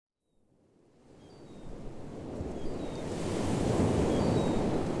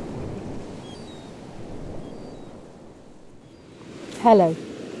Hello.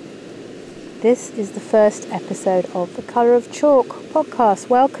 This is the first episode of the Colour of Chalk podcast.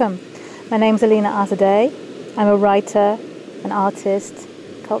 Welcome. My name's Alina Azadeh. I'm a writer, an artist,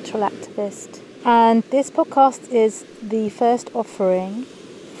 cultural activist. And this podcast is the first offering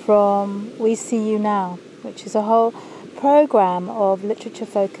from We See You Now, which is a whole programme of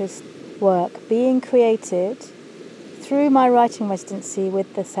literature-focused work being created through my writing residency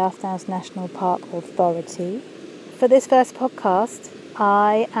with the South Downs National Park Authority. For this first podcast,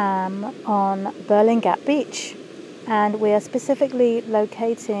 I am on Birling Gap Beach, and we are specifically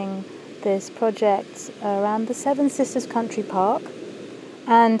locating this project around the Seven Sisters Country Park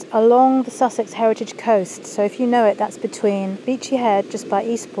and along the Sussex Heritage Coast. So if you know it, that's between Beachy Head, just by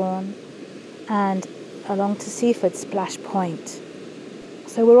Eastbourne, and along to Seaford Splash Point.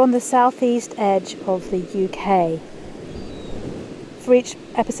 So we're on the southeast edge of the UK. For each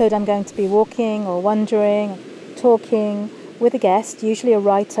episode, I'm going to be walking or wandering, talking with a guest, usually a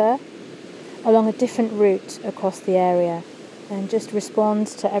writer, along a different route across the area, and just respond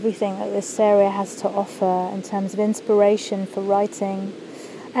to everything that this area has to offer in terms of inspiration for writing,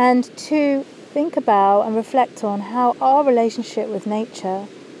 and to think about and reflect on how our relationship with nature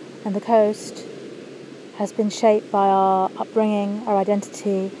and the coast has been shaped by our upbringing, our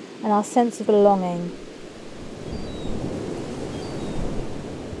identity, and our sense of belonging.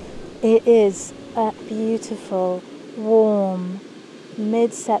 It is a beautiful, warm,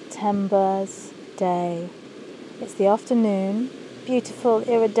 mid-September's day. It's the afternoon, beautiful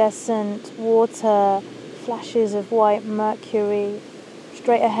iridescent water, flashes of white mercury.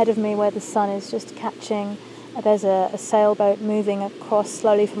 Straight ahead of me where the sun is just catching, there's a sailboat moving across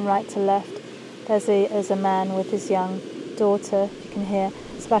slowly from right to left. There's a man with his young daughter, you can hear,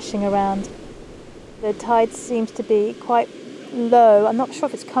 splashing around. The tide seems to be quite low. I'm not sure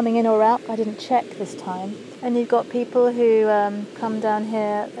if it's coming in or out. I didn't check this time. And you've got people who come down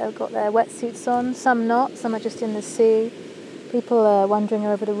here. They've got their wetsuits on. Some not. Some are just in the sea. People are wandering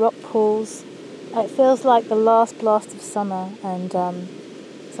over the rock pools. It feels like the last blast of summer, and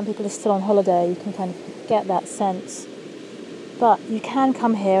some people are still on holiday. You can kind of get that sense. But you can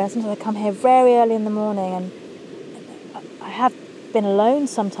come here, and sometimes I come here very early in the morning, and I have been alone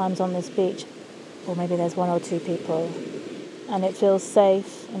sometimes on this beach, or maybe there's one or two people. And it feels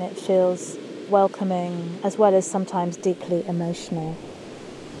safe, and it feels welcoming, as well as sometimes deeply emotional.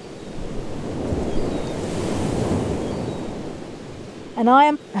 And I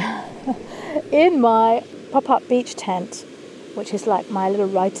am in my pop-up beach tent, which is like my little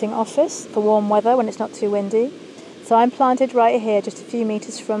writing office for warm weather when it's not too windy. So I'm planted right here, just a few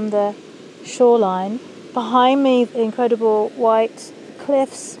meters from the shoreline. Behind me, the incredible white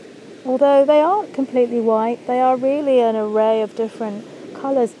cliffs. Although they aren't completely white, they are really an array of different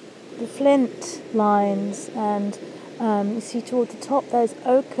colours. The flint lines, and you see toward the top there's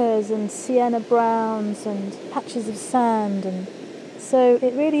ochres and sienna browns and patches of sand, and so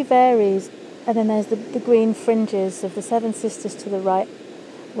it really varies. And then there's the green fringes of the Seven Sisters to the right,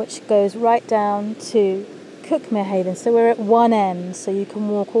 which goes right down to Cuckmere Haven. So we're at one end, so you can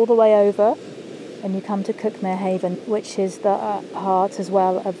walk all the way over and you come to Cuckmere Haven, which is the heart as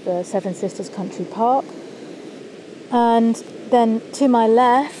well of the Seven Sisters Country Park. And then to my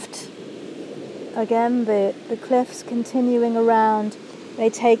left, again, the cliffs continuing around. They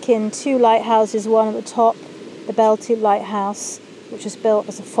take in two lighthouses, one at the top, the Belty Lighthouse, which was built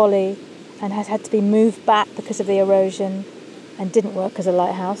as a folly and has had to be moved back because of the erosion and didn't work as a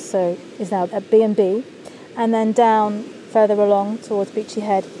lighthouse, so is now a B&B. And then down further along towards Beachy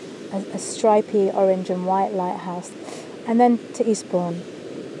Head, a stripy orange and white lighthouse, and then to Eastbourne.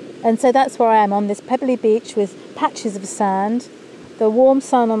 And so that's where I am, on this pebbly beach with patches of sand, the warm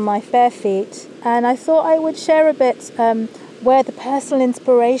sun on my bare feet, and I thought I would share a bit where the personal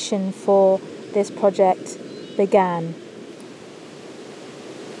inspiration for this project began.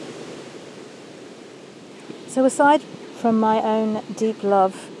 So aside from my own deep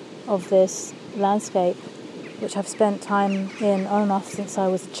love of this landscape, which I've spent time in on and off since I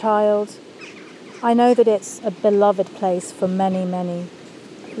was a child, I know that it's a beloved place for many, many,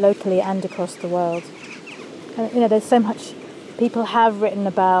 locally and across the world. And, there's so much people have written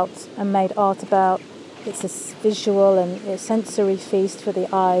about and made art about. It's a visual and a sensory feast for the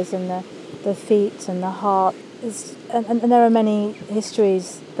eyes and the feet and the heart. And there are many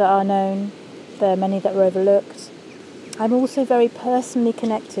histories that are known. There are many that are overlooked. I'm also very personally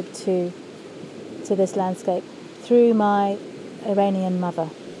connected to this landscape through my Iranian mother.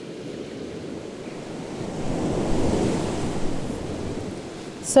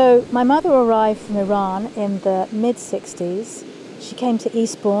 So my mother arrived from Iran in the mid-60s. She came to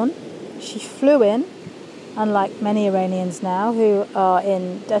Eastbourne. She flew in unlike many Iranians now who are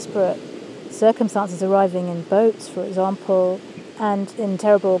in desperate circumstances, arriving in boats, for example, and in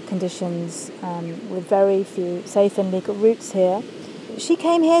terrible conditions, with very few safe and legal routes here. She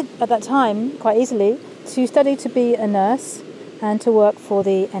came here at that time, quite easily, to study to be a nurse and to work for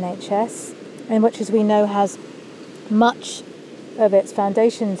the NHS, and which, as we know, has much of its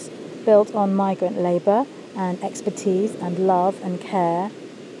foundations built on migrant labour and expertise and love and care,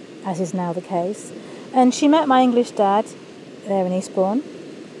 as is now the case. And she met my English dad there in Eastbourne,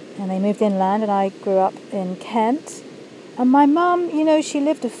 and they moved inland, and I grew up in Kent. And my mum, she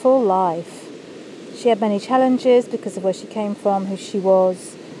lived a full life. She had many challenges because of where she came from, who she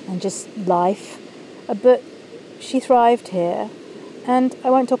was, and just life. But she thrived here. And I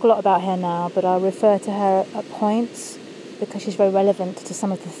won't talk a lot about her now, but I'll refer to her at points because she's very relevant to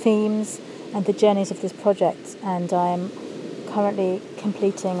some of the themes and the journeys of this project. And I am currently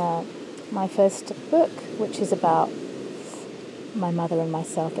completing my first book, which is about my mother and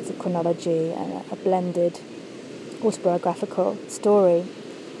myself. It's a chronology and a blended autobiographical story.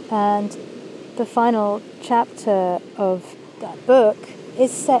 And the final chapter of that book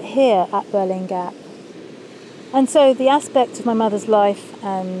is set here at Birling Gap. And so the aspect of my mother's life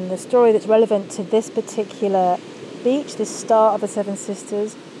and the story that's relevant to this particular beach, this start of the Seven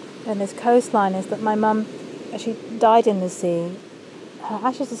Sisters and this coastline, is that my mum actually died in the sea. Her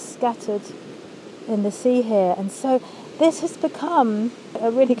ashes are scattered in the sea here. And so this has become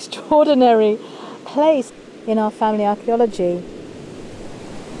a really extraordinary place in our family archaeology.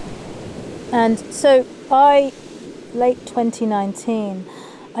 And so late 2019,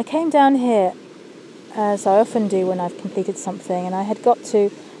 I came down here, as I often do when I've completed something, and I had got to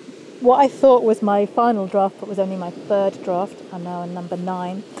what I thought was my final draft, but was only my third draft. I'm now on number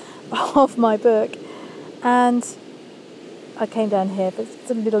 9 of my book. And I came down here for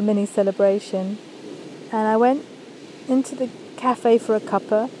a little mini celebration, and I went into the cafe for a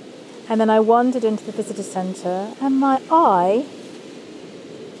cuppa, and then I wandered into the visitor centre, and my eye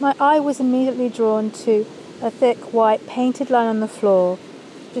was immediately drawn to a thick white painted line on the floor,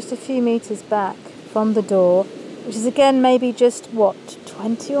 just a few metres back from the door, which is again maybe just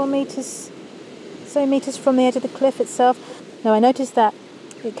 20 or meters from the edge of the cliff itself. Now I noticed that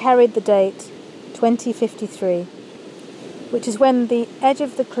it carried the date 2053, which is when the edge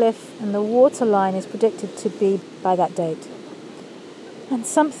of the cliff and the water line is predicted to be by that date. And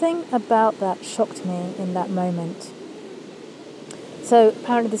something about that shocked me in that moment. So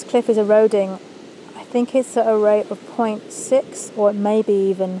apparently this cliff is eroding. I think it's at a rate of 0.6, or it may be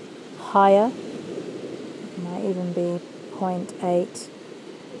even higher. It might even be 0.8.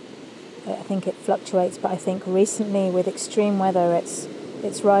 I think it fluctuates, but I think recently with extreme weather it's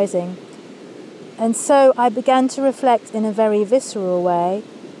rising. And so I began to reflect in a very visceral way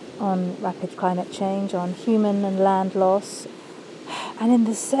on rapid climate change, on human and land loss. And in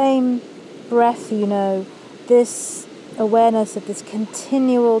the same breath, this awareness of this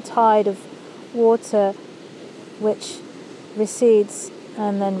continual tide of water which recedes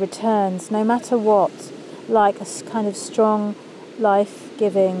and then returns, no matter what, like a kind of strong,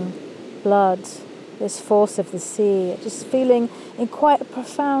 life-giving blood, this force of the sea, just feeling in quite a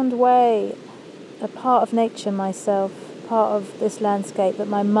profound way a part of nature myself, part of this landscape, but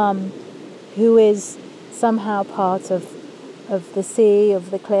my mum, who is somehow part of the sea, of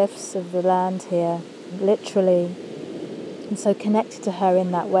the cliffs, of the land here, literally, and so connected to her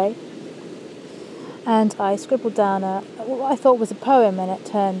in that way. And I scribbled down what I thought was a poem, and it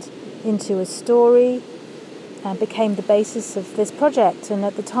turned into a story and became the basis of this project. And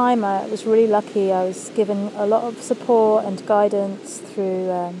at the time I was really lucky. I was given a lot of support and guidance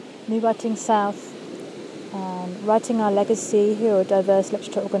through New Writing South, Writing Our Legacy, who are a diverse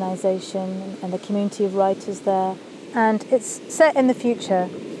literature organisation, and the community of writers there. And it's set in the future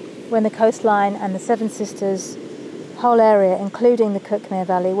when the coastline and the Seven Sisters whole area, including the Cuckmere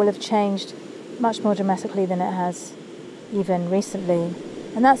Valley, will have changed much more dramatically than it has even recently.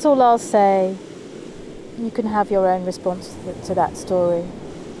 And that's all I'll say. You can have your own response to that story.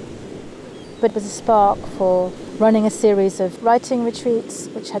 But it was a spark for running a series of writing retreats,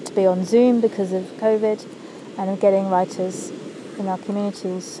 which had to be on Zoom because of COVID, and getting writers in our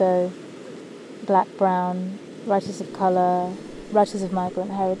communities, so black, brown, writers of colour, writers of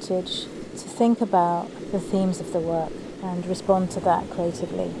migrant heritage, to think about the themes of the work and respond to that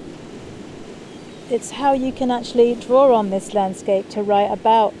creatively. It's how you can actually draw on this landscape to write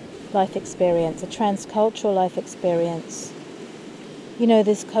about life experience, a transcultural life experience.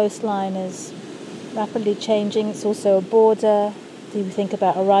 This coastline is rapidly changing. It's also a border. You think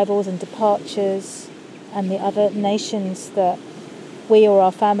about arrivals and departures and the other nations that we or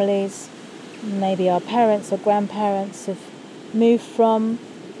our families maybe our parents or grandparents have moved from,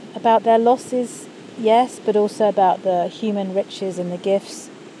 about their losses, yes, but also about the human riches and the gifts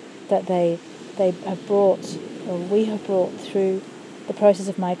that they have brought, or we have brought through the process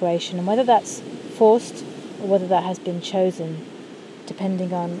of migration, and whether that's forced or whether that has been chosen,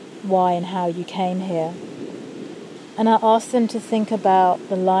 depending on why and how you came here. And I asked them to think about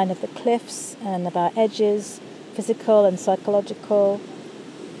the line of the cliffs and about edges, physical and psychological,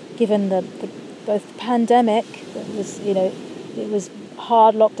 given both the pandemic, that was, it was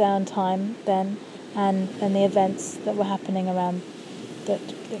hard lockdown time then, and the events that were happening around that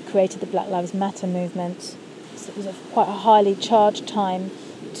created the Black Lives Matter movement. So it was quite a highly charged time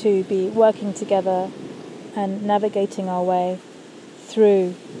to be working together and navigating our way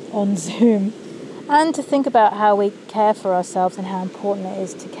through on Zoom, and to think about how we care for ourselves and how important it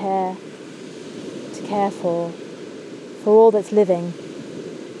is to care for all that's living,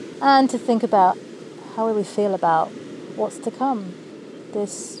 and to think about how we feel about what's to come,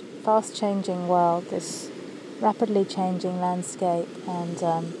 this fast-changing world, this rapidly changing landscape, and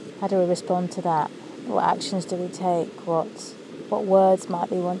how do we respond to that? What actions do we take? What words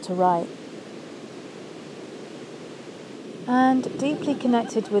might we want to write? And deeply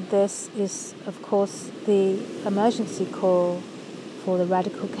connected with this is, of course, the emergency call for the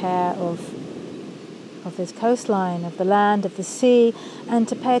radical care of this coastline, of the land, of the sea, and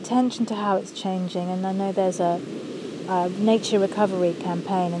to pay attention to how it's changing. And I know there's a nature recovery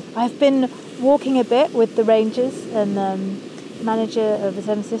campaign. And I've been walking a bit with the rangers and manager of the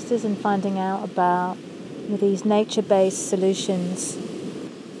Seven Sisters and finding out about these nature-based solutions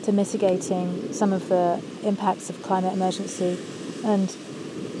to mitigating some of the impacts of climate emergency and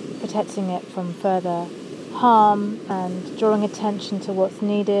protecting it from further harm, and drawing attention to what's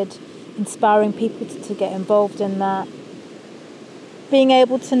needed, inspiring people to get involved in that. Being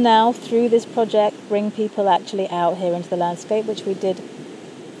able to now, through this project, bring people actually out here into the landscape, which we did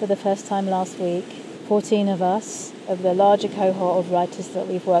for the first time last week. 14 of us, of the larger cohort of writers that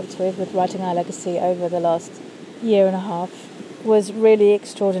we've worked with Writing Our Legacy over the last year and a half, was really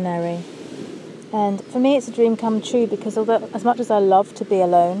extraordinary. And for me, it's a dream come true, because although, as much as I love to be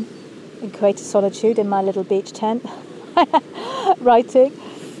alone in creative solitude in my little beach tent, writing,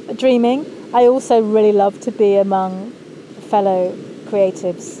 dreaming, I also really love to be among fellow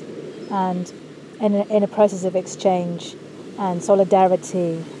creatives and in a process of exchange and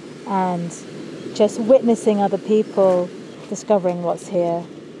solidarity and just witnessing other people discovering what's here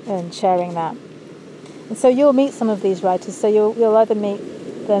and sharing that. And so you'll meet some of these writers. So you'll either meet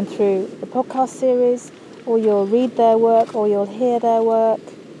them through the podcast series, or you'll read their work, or you'll hear their work.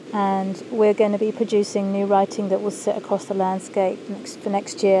 And we're going to be producing new writing that will sit across the landscape for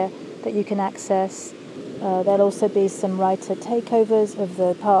next year that you can access. There'll also be some writer takeovers of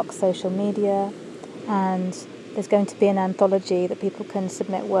the park's social media, and there's going to be an anthology that people can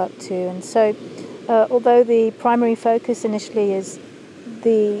submit work to. And so, although the primary focus initially is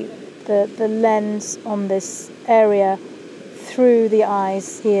the lens on this area through the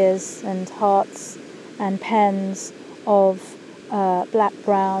eyes, ears, and hearts and pens of black,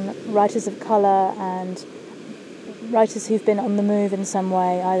 brown writers of colour and writers who've been on the move in some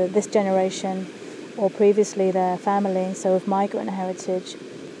way, either this generation or previously their family, so of migrant heritage,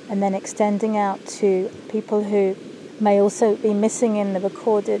 and then extending out to people who may also be missing in the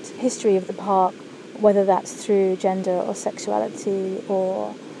recorded history of the park, whether that's through gender or sexuality,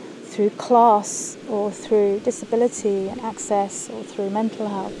 or through class, or through disability and access, or through mental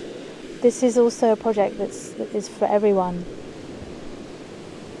health. This is also a project that is for everyone.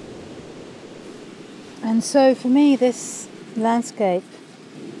 And so for me, this landscape,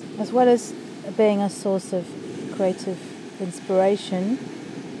 as well as being a source of creative inspiration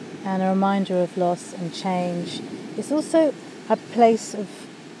and a reminder of loss and change, it's also a place of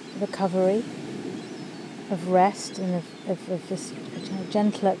recovery, of rest, and of this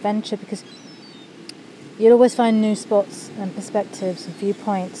gentle adventure, because you'll always find new spots and perspectives and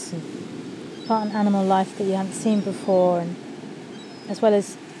viewpoints and plant and animal life that you haven't seen before, and as well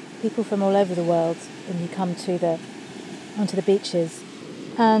as people from all over the world when you come onto the beaches.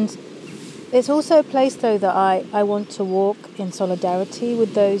 And it's also a place, though, that I want to walk in solidarity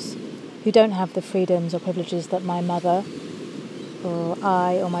with those who don't have the freedoms or privileges that my mother or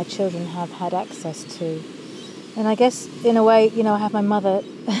I or my children have had access to. And I guess, in a way, I have my mother,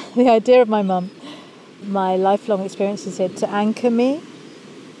 the idea of my mum, my lifelong experiences here to anchor me,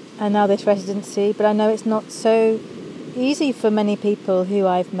 and now this residency. But I know it's not so easy for many people who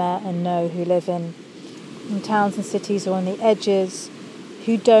I've met and know who live in towns and cities or on the edges,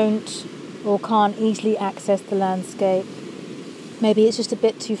 who don't or can't easily access the landscape, maybe it's just a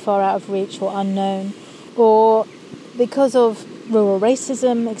bit too far out of reach or unknown, or because of rural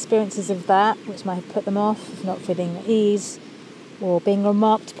racism, experiences of that, which might have put them off, of not feeling at ease, or being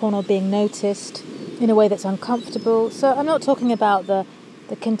remarked upon or being noticed in a way that's uncomfortable. So I'm not talking about the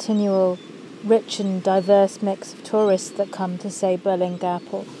continual rich and diverse mix of tourists that come to, say, Berlin Gap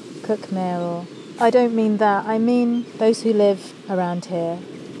or Cookmere, or I don't mean that. I mean those who live around here,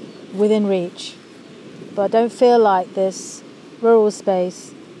 within reach, but don't feel like this rural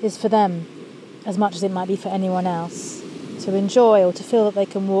space is for them as much as it might be for anyone else, to enjoy or to feel that they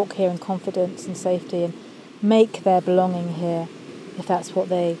can walk here in confidence and safety and make their belonging here if that's what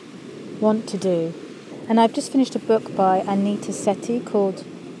they want to do. And I've just finished a book by Anita Sethi called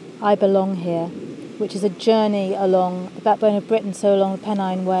I Belong Here, which is a journey along the backbone of Britain, so along the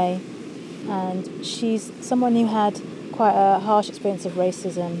Pennine Way. And she's someone who had quite a harsh experience of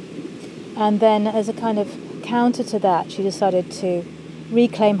racism. And then as a kind of counter to that, she decided to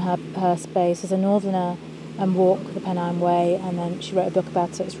reclaim her space as a northerner and walk the Pennine Way. And then she wrote a book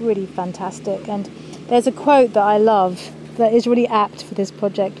about it. It's really fantastic. And there's a quote that I love that is really apt for this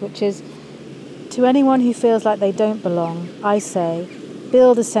project, which is, "To anyone who feels like they don't belong, I say,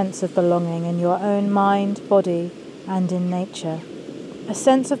 build a sense of belonging in your own mind, body, and in nature. A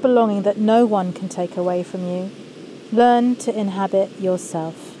sense of belonging that no one can take away from you. Learn to inhabit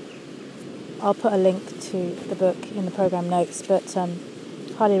yourself." I'll put a link to the book in the program notes, but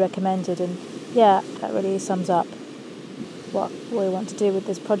highly recommended. And yeah, that really sums up what we want to do with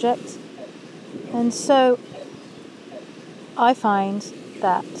this project. And so I find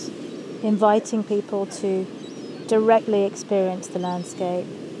that inviting people to directly experience the landscape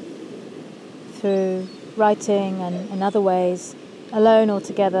through writing and in other ways, alone or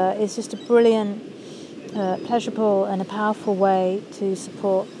together, is just a brilliant, pleasurable and a powerful way to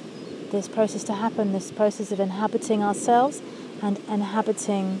support this process to happen, this process of inhabiting ourselves and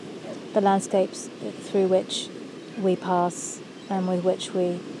inhabiting the landscapes through which we pass and with which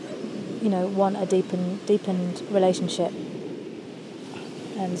we, want a deepened relationship.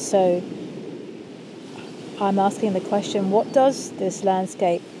 And so I'm asking the question, what does this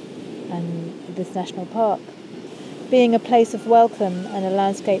landscape and this national park, being a place of welcome and a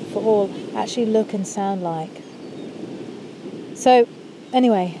landscape for all, actually look and sound like? So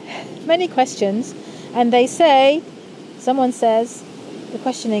anyway, many questions, and someone says, the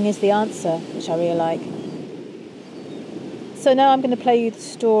questioning is the answer, which I really like. So now I'm going to play you the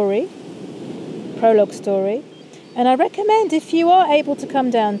story, prologue story, and I recommend, if you are able to come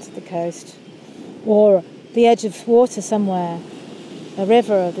down to the coast or the edge of water somewhere, a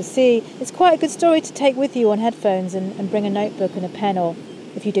river or the sea, it's quite a good story to take with you on headphones and bring a notebook and a pen, or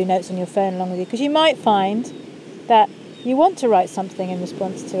if you do notes on your phone along with you, because you might find that you want to write something in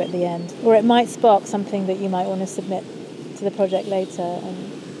response to at the end, or it might spark something that you might want to submit to the project later.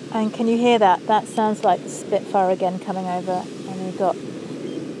 And can you hear that? That sounds like the Spitfire again coming over, and we've got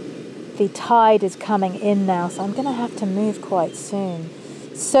the tide is coming in now, so I'm going to have to move quite soon.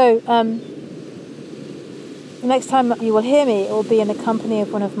 So the next time you will hear me, it will be in the company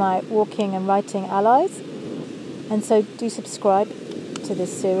of one of my walking and writing allies. And so do subscribe to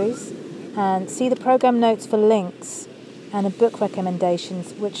this series and see the program notes for links and the book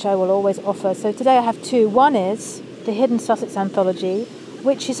recommendations, which I will always offer. So today I have two. One is the Hidden Sussex Anthology,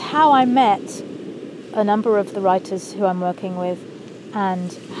 which is how I met a number of the writers who I'm working with,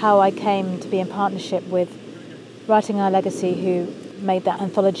 and how I came to be in partnership with Writing Our Legacy, who made that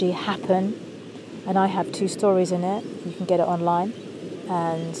anthology happen. And I have two stories in it. You can get it online.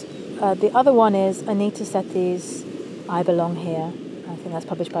 And the other one is Anita Sethi's I Belong Here. I think that's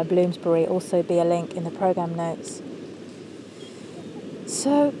published by Bloomsbury. Also be a link in the program notes.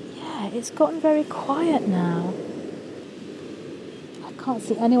 So, yeah, it's gotten very quiet now. I can't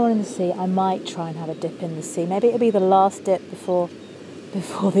see anyone in the sea. I might try and have a dip in the sea. Maybe it'll be the last dip before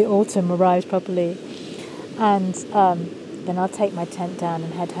the autumn arrives properly. And then I'll take my tent down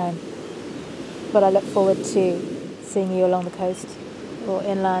and head home. But I look forward to seeing you along the coast or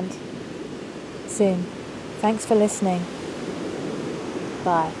inland soon. Thanks for listening.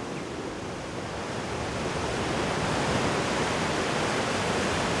 Bye.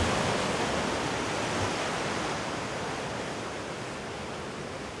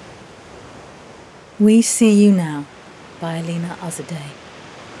 We See You Now by Alina Azadeh.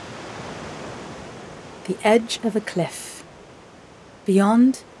 The edge of a cliff.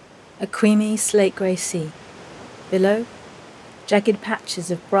 Beyond, a creamy slate-grey sea. Below, jagged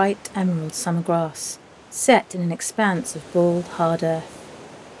patches of bright emerald summer grass, set in an expanse of bald, hard earth.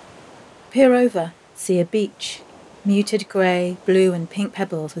 Peer over, see a beach, muted grey, blue and pink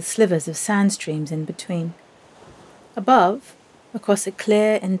pebbles with slivers of sand streams in between. Above, across a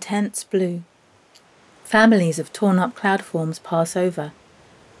clear, intense blue. Families of torn-up cloud forms pass over,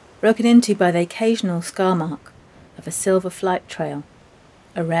 broken into by the occasional scar mark of a silver flight trail,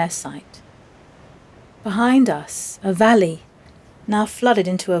 a rare sight. Behind us, a valley, now flooded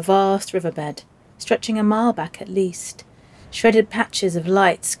into a vast riverbed, stretching a mile back at least, shredded patches of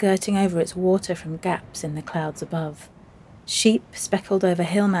light skirting over its water from gaps in the clouds above, sheep speckled over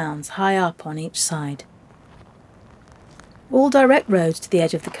hill mounds high up on each side. All direct roads to the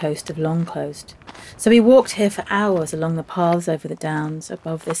edge of the coast have long closed, so we walked here for hours along the paths over the downs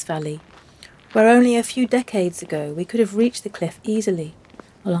above this valley, where only a few decades ago we could have reached the cliff easily,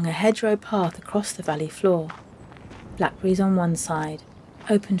 along a hedgerow path across the valley floor. Blackberries on one side,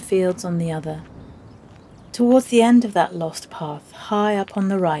 open fields on the other. Towards the end of that lost path, high up on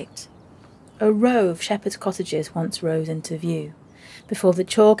the right, a row of shepherds' cottages once rose into view, before the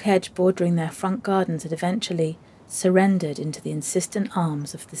chalk hedge bordering their front gardens had eventually surrendered into the insistent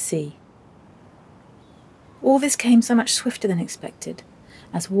arms of the sea. All this came so much swifter than expected,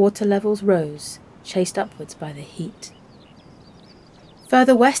 as water levels rose, chased upwards by the heat.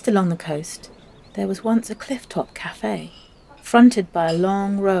 Further west along the coast, there was once a cliff-top cafe, fronted by a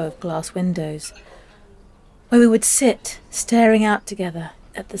long row of glass windows, where we would sit, staring out together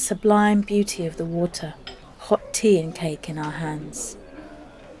at the sublime beauty of the water, hot tea and cake in our hands.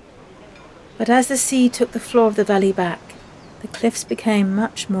 But as the sea took the floor of the valley back, the cliffs became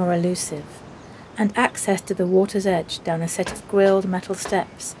much more elusive, and access to the water's edge down a set of grilled metal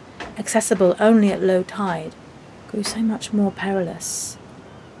steps, accessible only at low tide, grew so much more perilous.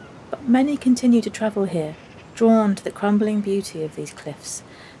 But many continued to travel here, drawn to the crumbling beauty of these cliffs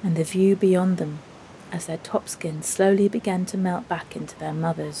and the view beyond them, as their top skins slowly began to melt back into their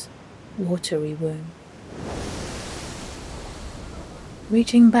mother's watery womb.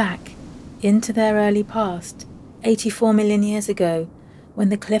 Reaching back into their early past, 84 million years ago, when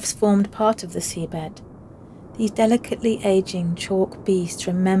the cliffs formed part of the seabed, these delicately aging chalk beasts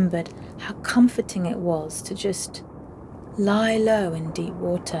remembered how comforting it was to just lie low in deep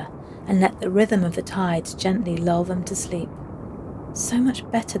water and let the rhythm of the tides gently lull them to sleep. So much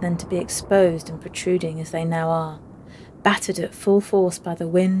better than to be exposed and protruding as they now are, battered at full force by the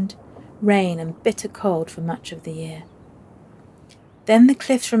wind, rain and bitter cold for much of the year. Then the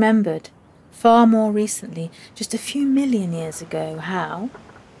cliffs remembered, far more recently, just a few million years ago, how,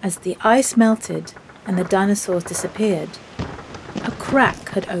 as the ice melted and the dinosaurs disappeared, a crack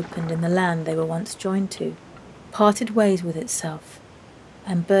had opened in the land they were once joined to, parted ways with itself,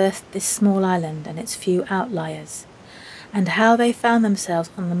 and birthed this small island and its few outliers, and how they found themselves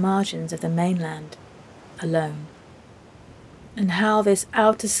on the margins of the mainland, alone. And how this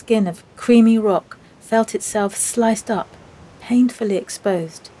outer skin of creamy rock felt itself sliced up, painfully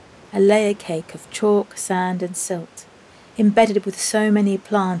exposed, a layer cake of chalk, sand and silt, embedded with so many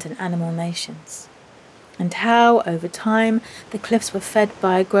plant and animal nations. And how, over time, the cliffs were fed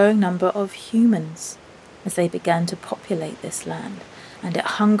by a growing number of humans, as they began to populate this land, and it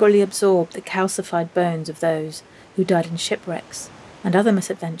hungrily absorbed the calcified bones of those who died in shipwrecks and other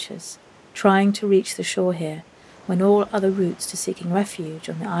misadventures, trying to reach the shore here when all other routes to seeking refuge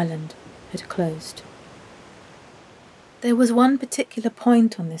on the island had closed. There was one particular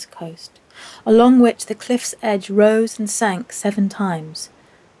point on this coast, along which the cliff's edge rose and sank 7 times,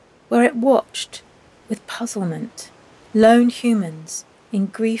 where it watched, with puzzlement, lone humans, in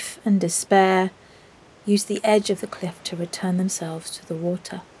grief and despair, use the edge of the cliff to return themselves to the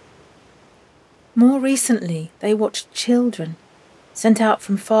water. More recently, they watched children, sent out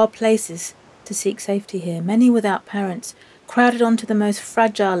from far places to seek safety here, many without parents, crowded onto the most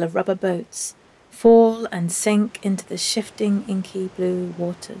fragile of rubber boats, fall and sink into the shifting, inky blue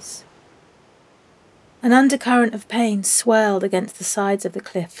waters. An undercurrent of pain swirled against the sides of the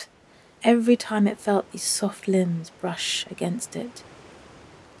cliff every time it felt these soft limbs brush against it.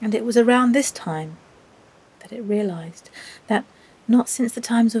 And it was around this time that it realized that not since the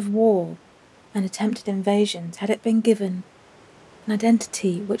times of war and attempted invasions had it been given an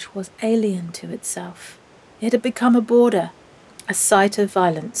identity which was alien to itself. It had become a border, a site of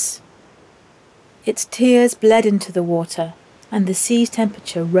violence. Its tears bled into the water, and the sea's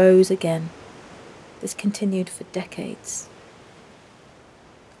temperature rose again. This continued for decades.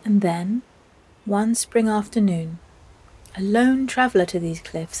 And then, one spring afternoon, a lone traveller to these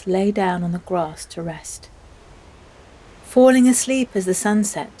cliffs lay down on the grass to rest. Falling asleep as the sun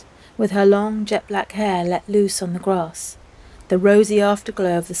set, with her long jet-black hair let loose on the grass, the rosy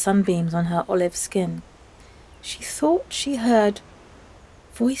afterglow of the sunbeams on her olive skin, she thought she heard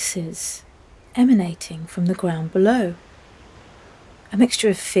voices emanating from the ground below. A mixture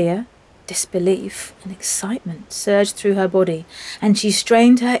of fear, Disbelief and excitement surged through her body, and she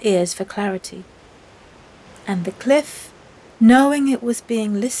strained her ears for clarity. And the cliff, knowing it was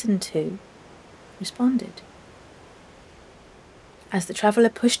being listened to, responded. As the traveller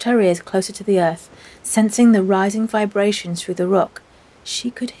pushed her ears closer to the earth, sensing the rising vibrations through the rock,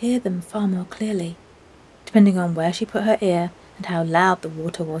 she could hear them far more clearly, depending on where she put her ear and how loud the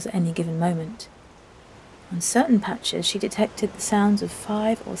water was at any given moment. On certain patches she detected the sounds of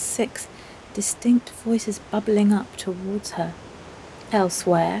 5 or 6 distinct voices bubbling up towards her.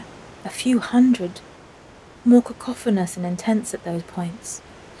 Elsewhere, a few hundred, more cacophonous and intense at those points.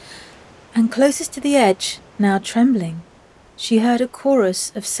 And closest to the edge, now trembling, she heard a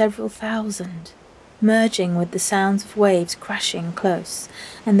chorus of several thousand, merging with the sounds of waves crashing close,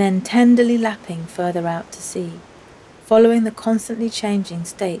 and then tenderly lapping further out to sea, following the constantly changing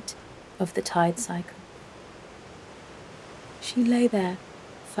state of the tide cycle. She lay there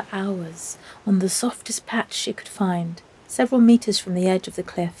for hours on the softest patch she could find, several meters from the edge of the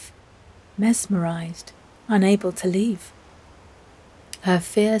cliff, mesmerized, unable to leave. Her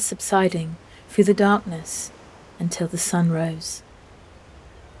fear subsiding through the darkness until the sun rose.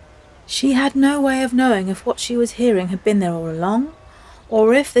 She had no way of knowing if what she was hearing had been there all along,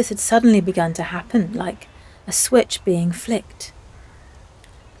 or if this had suddenly begun to happen, like a switch being flicked.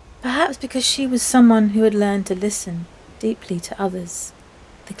 Perhaps because she was someone who had learned to listen deeply to others,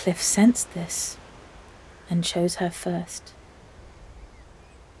 the cliff sensed this and chose her first.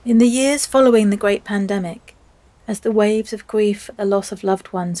 In the years following the Great Pandemic, as the waves of grief at the loss of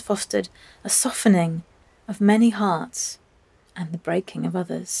loved ones fostered a softening of many hearts and the breaking of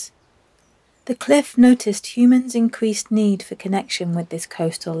others, the cliff noticed humans' increased need for connection with this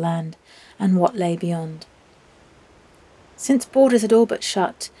coastal land and what lay beyond. Since borders had all but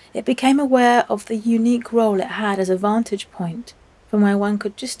shut, it became aware of the unique role it had as a vantage point from where one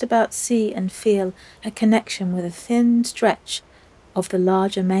could just about see and feel a connection with a thin stretch of the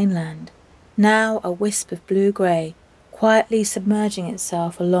larger mainland, now a wisp of blue-grey, quietly submerging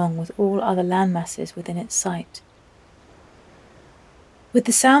itself along with all other landmasses within its sight. With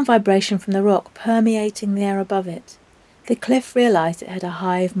the sound vibration from the rock permeating the air above it, the cliff realized it had a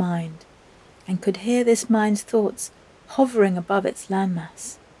hive mind, and could hear this mind's thoughts hovering above its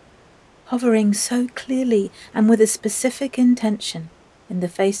landmass, hovering so clearly and with a specific intention in the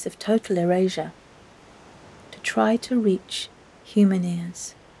face of total erasure, to try to reach human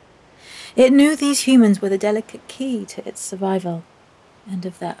ears. It knew these humans were the delicate key to its survival, and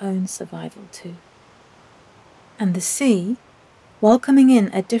of their own survival too. And the sea, welcoming in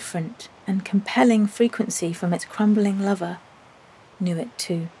a different and compelling frequency from its crumbling lover, knew it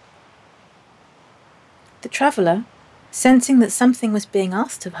too. The traveller, sensing that something was being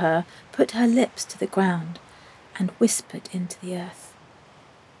asked of her, put her lips to the ground and whispered into the earth.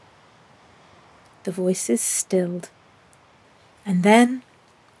 The voices stilled, and then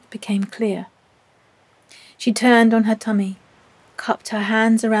it became clear. She turned on her tummy, cupped her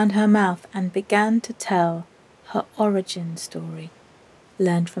hands around her mouth, and began to tell her origin story,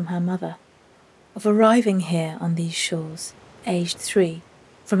 learned from her mother, of arriving here on these shores, aged 3,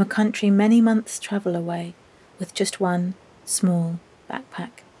 from a country many months' travel away, with just one small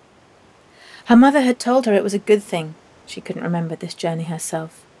backpack. Her mother had told her it was a good thing she couldn't remember this journey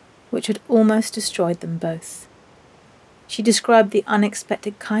herself, which had almost destroyed them both. She described the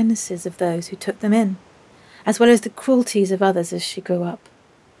unexpected kindnesses of those who took them in, as well as the cruelties of others as she grew up,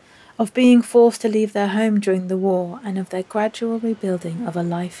 of being forced to leave their home during the war, and of their gradual rebuilding of a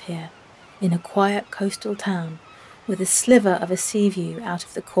life here, in a quiet coastal town, with a sliver of a sea view out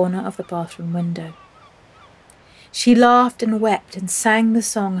of the corner of the bathroom window. She laughed and wept and sang the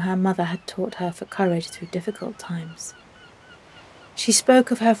song her mother had taught her for courage through difficult times. She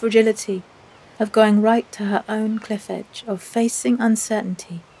spoke of her fragility, of going right to her own cliff edge, of facing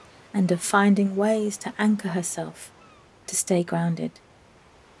uncertainty, and of finding ways to anchor herself, to stay grounded.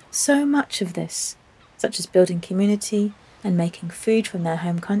 So much of this, such as building community and making food from their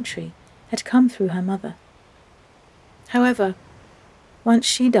home country, had come through her mother. However, once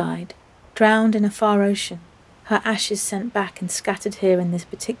she died, drowned in a far ocean, her ashes sent back and scattered here in this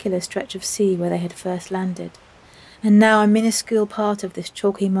particular stretch of sea where they had first landed, and now a minuscule part of this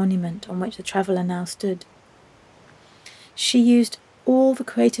chalky monument on which the traveller now stood. She used all the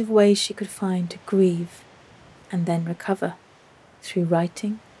creative ways she could find to grieve and then recover, through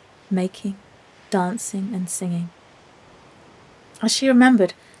writing, making, dancing and singing. As she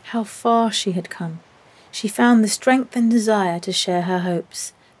remembered how far she had come, she found the strength and desire to share her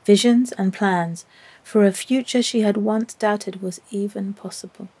hopes, visions and plans for a future she had once doubted was even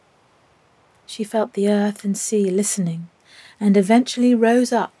possible. She felt the earth and sea listening, and eventually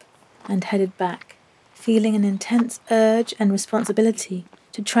rose up and headed back, feeling an intense urge and responsibility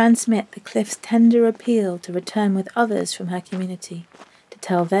to transmit the cliff's tender appeal to return with others from her community, to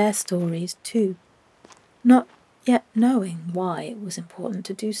tell their stories too, not yet knowing why it was important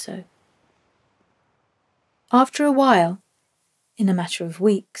to do so. After a while, in a matter of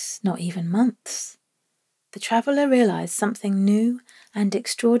weeks, not even months, the traveller realised something new and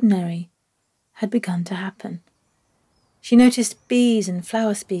extraordinary had begun to happen. She noticed bees and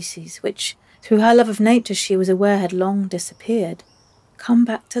flower species, which, through her love of nature she was aware had long disappeared, come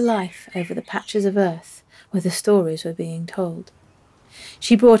back to life over the patches of earth where the stories were being told.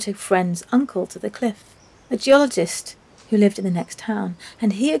 She brought a friend's uncle to the cliff, a geologist who lived in the next town,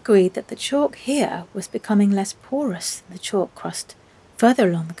 and he agreed that the chalk here was becoming less porous than the chalk crust further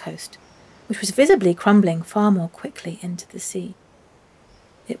along the coast, which was visibly crumbling far more quickly into the sea.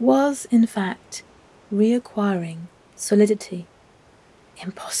 It was, in fact, reacquiring solidity.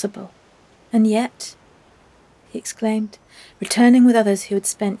 Impossible. And yet, he exclaimed, returning with others who had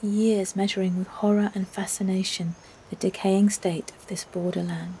spent years measuring with horror and fascination the decaying state of this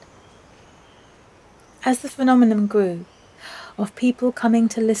borderland. As the phenomenon grew, of people coming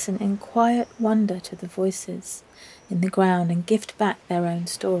to listen in quiet wonder to the voices in the ground and gift back their own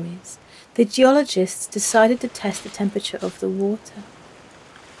stories, the geologists decided to test the temperature of the water.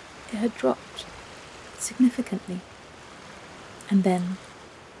 It had dropped significantly. And then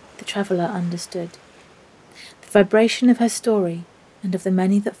the traveller understood. The vibration of her story, and of the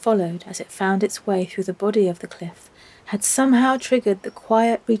many that followed as it found its way through the body of the cliff, had somehow triggered the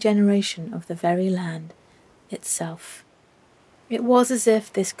quiet regeneration of the very land itself. It was as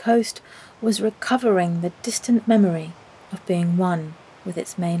if this coast was recovering the distant memory of being one with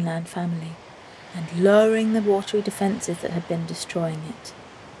its mainland family, and lowering the watery defences that had been destroying it.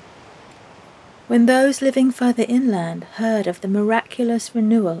 When those living further inland heard of the miraculous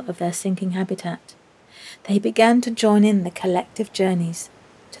renewal of their sinking habitat, they began to join in the collective journeys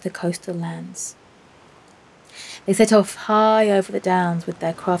to the coastal lands. They set off high over the downs with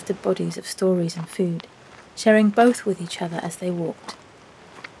their crafted bodies of stories and food, sharing both with each other as they walked.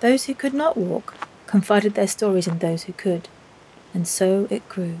 Those who could not walk confided their stories in those who could, and so it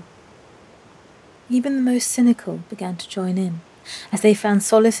grew. Even the most cynical began to join in, as they found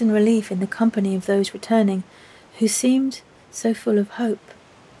solace and relief in the company of those returning who seemed so full of hope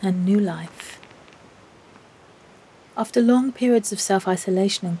and new life. After long periods of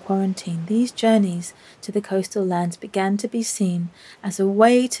self-isolation and quarantine, these journeys to the coastal lands began to be seen as a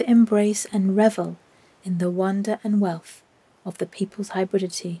way to embrace and revel in the wonder and wealth of the people's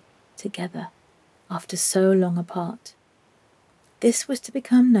hybridity together after so long apart. This was to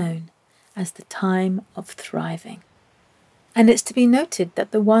become known as the time of thriving. And it's to be noted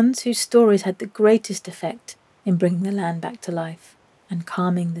that the ones whose stories had the greatest effect in bringing the land back to life and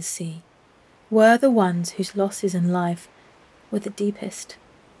calming the sea were the ones whose losses in life were the deepest.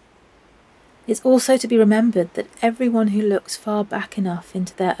 It's also to be remembered that everyone who looks far back enough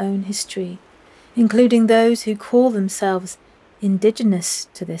into their own history, including those who call themselves indigenous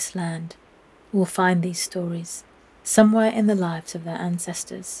to this land, will find these stories somewhere in the lives of their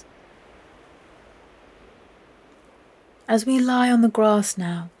ancestors. As we lie on the grass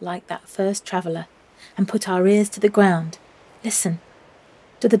now, like that first traveller, and put our ears to the ground, listen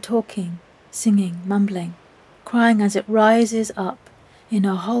to the talking, singing, mumbling, crying as it rises up in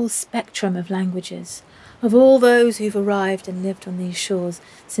a whole spectrum of languages, of all those who've arrived and lived on these shores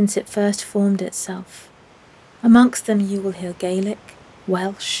since it first formed itself. Amongst them you will hear Gaelic,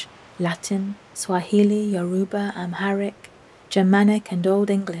 Welsh, Latin, Swahili, Yoruba, Amharic, Germanic and Old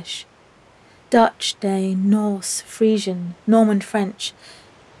English, Dutch, Dane, Norse, Frisian, Norman French.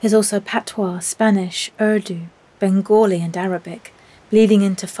 There's also Patois, Spanish, Urdu, Bengali and Arabic, bleeding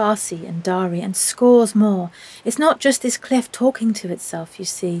into Farsi and Dari, and scores more. It's not just this cliff talking to itself, you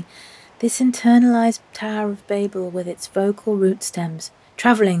see. This internalized Tower of Babel with its vocal root stems,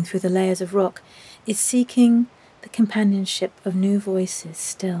 travelling through the layers of rock, is seeking the companionship of new voices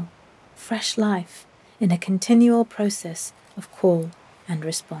still, fresh life, in a continual process of call and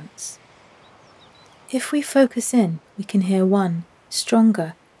response. If we focus in, we can hear one,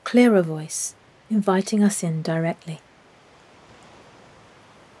 stronger, clearer voice, inviting us in directly.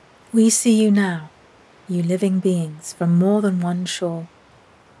 We see you now, you living beings from more than one shore.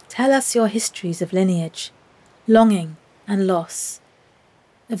 Tell us your histories of lineage, longing and loss,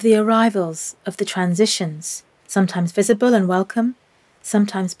 of the arrivals, of the transitions, sometimes visible and welcome,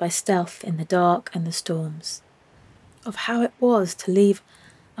 sometimes by stealth in the dark and the storms, of how it was to leave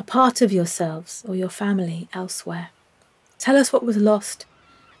a part of yourselves or your family elsewhere. Tell us what was lost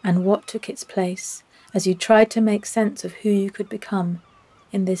and what took its place as you tried to make sense of who you could become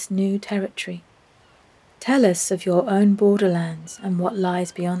in this new territory. Tell us of your own borderlands and what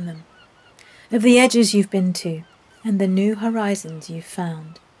lies beyond them, of the edges you've been to and the new horizons you've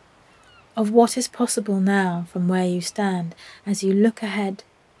found, of what is possible now from where you stand as you look ahead.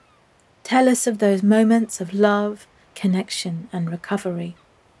 Tell us of those moments of love, connection and recovery,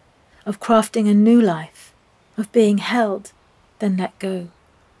 of crafting a new life, of being held, then let go,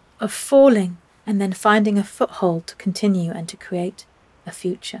 of falling and then finding a foothold to continue and to create a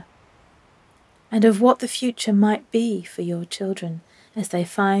future, and of what the future might be for your children as they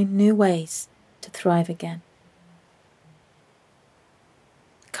find new ways to thrive again.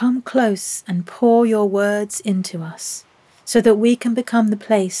 Come close and pour your words into us so that we can become the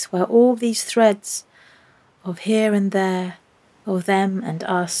place where all these threads of here and there, of them and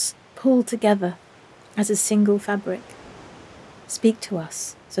us, pull together as a single fabric. Speak to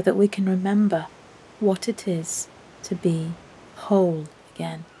us so that we can remember what it is to be whole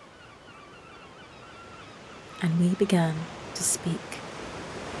again. And we began to speak.